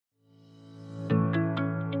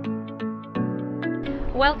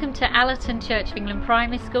Welcome to Allerton Church of England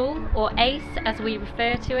Primary School, or ACE as we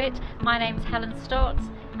refer to it. My name's Helen Stott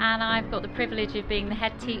and I've got the privilege of being the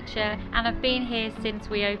head teacher, and I've been here since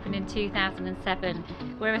we opened in 2007.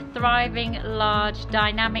 We're a thriving, large,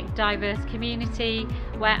 dynamic, diverse community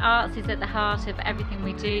where arts is at the heart of everything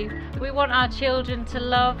we do. We want our children to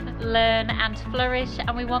love, learn and flourish,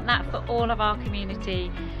 and we want that for all of our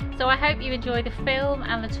community. So I hope you enjoy the film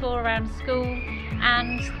and the tour around school,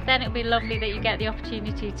 and then it'll be lovely that you get the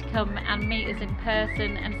opportunity to come and meet us in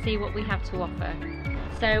person and see what we have to offer.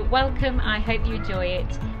 So welcome, I hope you enjoy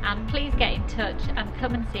it, and please get in touch and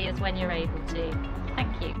come and see us when you're able to.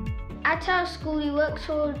 Thank you. At our school we work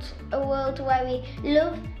towards a world where we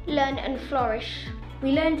love, learn and flourish.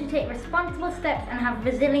 We learn to take responsible steps and have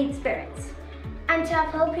resilient spirits. And to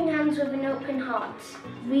have helping hands with an open heart.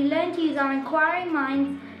 We learn to use our inquiring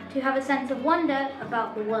minds to have a sense of wonder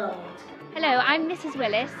about the world. Hello, I'm Mrs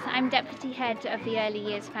Willis. I'm Deputy Head of the Early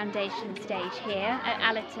Years Foundation stage here at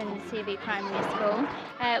Allerton CV Primary School.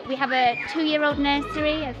 We have a 2-year-old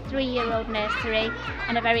nursery, a 3-year-old nursery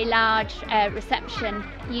and a very large reception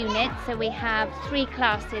unit. So we have 3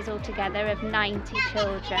 classes altogether of 90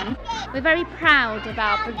 children. We're very proud of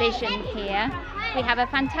our provision here. We have a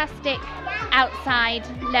fantastic outside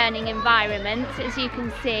learning environment, as you can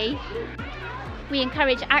see. We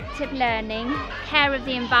encourage active learning, care of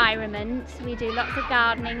the environment. We do lots of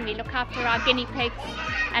gardening. We look after our guinea pigs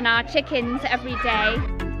and our chickens every day.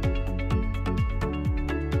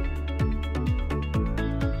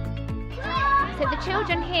 So the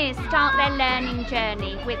children here start their learning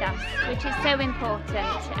journey with us, which is so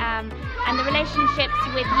important. And the relationships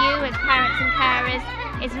with you as parents and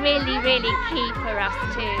carers is really, really key for us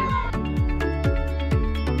too.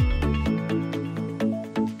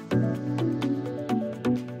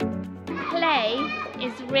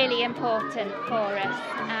 Is really important for us,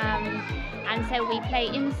 and so we play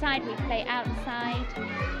inside, we play outside.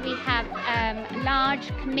 We have large,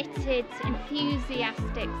 committed,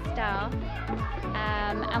 enthusiastic staff,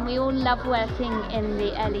 and we all love working in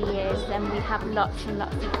the early years, and we have lots and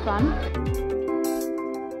lots of fun.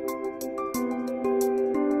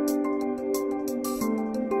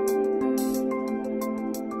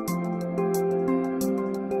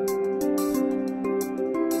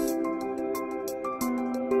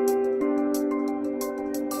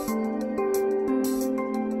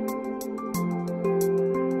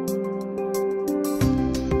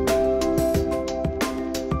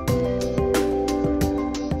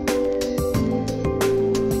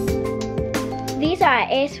 These are our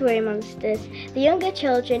ACE worry monsters. The younger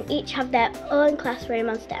children each have their own class worry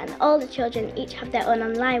monster, and all the children each have their own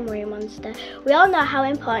online worry monster. We all know how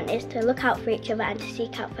important it is to look out for each other and to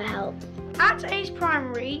seek out for help. At ACE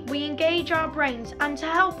Primary, we engage our brains, and to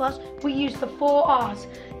help us, we use the 4 R's.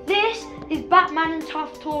 This is Batman and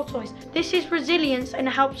Tough Tortoise. This is resilience and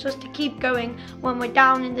helps us to keep going when we're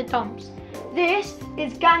down in the dumps. This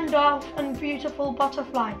is Gandalf and Beautiful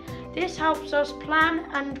Butterfly. This helps us plan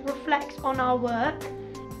and reflect on our work.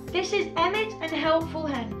 This is Emmett and Helpful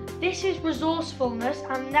Hen. This is resourcefulness,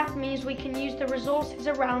 and that means we can use the resources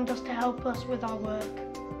around us to help us with our work.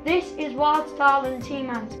 This is Wild Style and Team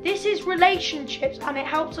Ant. This is relationships, and it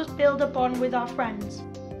helps us build a bond with our friends.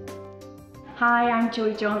 Hi, I'm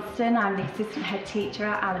Joy Johnston. I'm the Assistant Head Teacher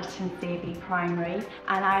at Allerton CV Primary,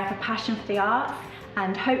 and I have a passion for the arts,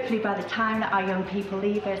 and hopefully by the time that our young people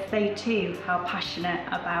leave us, they too are passionate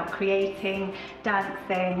about creating,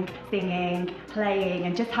 dancing, singing, playing,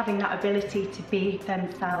 and just having that ability to be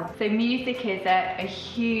themselves. So music is a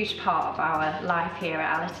huge part of our life here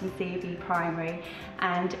at Allerton CV Primary,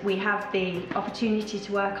 and we have the opportunity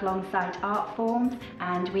to work alongside art forms,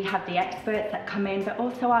 and we have the experts that come in, but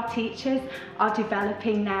also our teachers are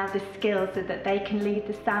developing now the skills so that they can lead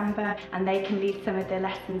the samba and they can lead some of their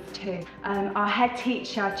lessons too. Our head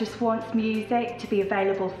teacher just wants music to be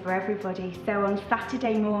available for everybody, so on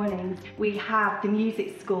Saturday mornings we have the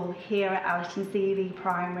music school here at Allerton CV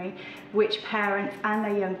Primary, which parents and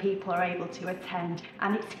their young people are able to attend,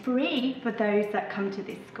 and it's free for those that come to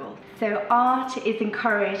this school. So art is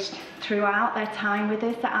encouraged throughout their time with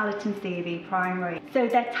us at Allerton CV Primary. So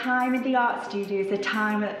their time in the art studio is a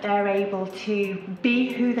time that they're able to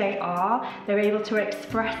be who they are, they're able to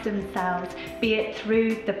express themselves, be it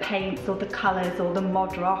through the paints or the colours or the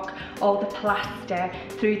mod rock or the plaster,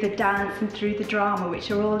 through the dance and through the drama,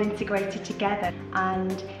 which are all integrated together.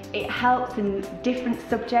 And it helps in different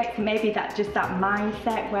subjects, maybe that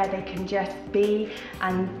mindset where they can just be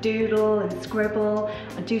and doodle and scribble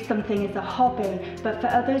and do something as a hobby, but for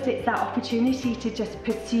others it's that opportunity to just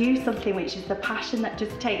pursue something which is the passion that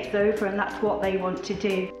just takes over, and that's what they want to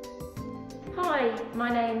do. Hi, my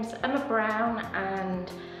name's Emma Brown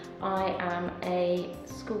and I am a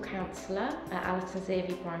school counsellor at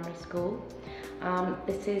Allerton Primary School.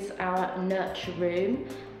 This is our nurture room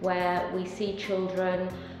where we see children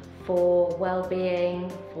for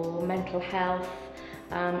well-being, for mental health.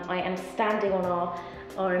 I am standing on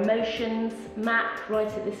our emotions map right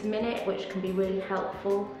at this minute, which can be really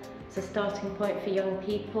helpful. It's a starting point for young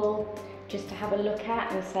people just to have a look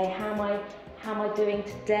at and say, how am I doing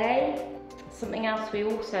today? Something else we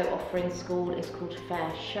also offer in school is called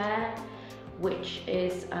Fair Share, which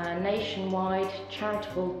is a nationwide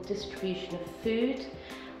charitable distribution of food.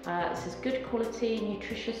 This is good quality,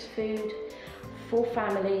 nutritious food for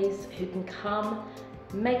families who can come,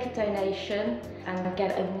 make a donation and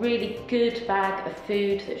get a really good bag of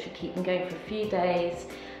food that should keep them going for a few days.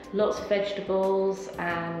 Lots of vegetables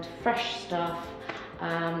and fresh stuff,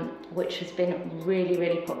 which has been really,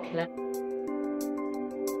 really popular.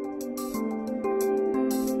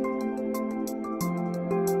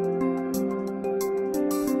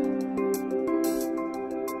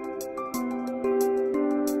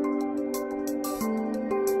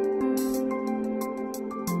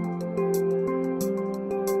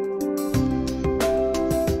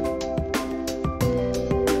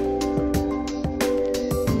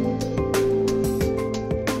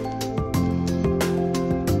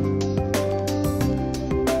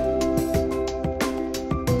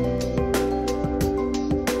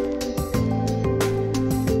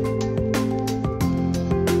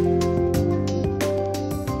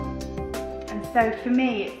 So for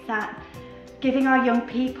me, it's that giving our young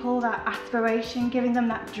people that aspiration, giving them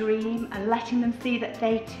that dream and letting them see that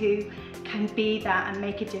they too can be that and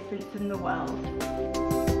make a difference in the world.